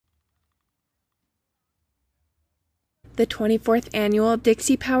The 24th annual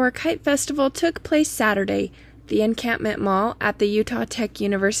Dixie Power Kite Festival took place Saturday. The Encampment Mall at the Utah Tech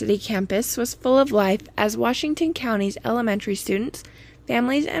University campus was full of life as Washington County's elementary students,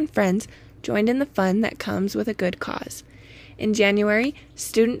 families, and friends joined in the fun that comes with a good cause. In January,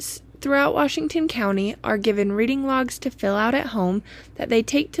 students throughout Washington County are given reading logs to fill out at home that they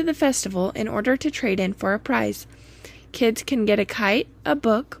take to the festival in order to trade in for a prize. Kids can get a kite, a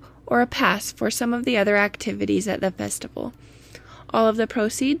book, or a pass for some of the other activities at the festival. All of the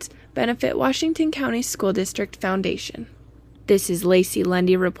proceeds benefit Washington County School District Foundation. This is Layce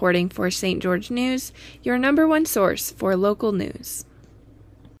Lundy reporting for St. George News, your #1 source for local news.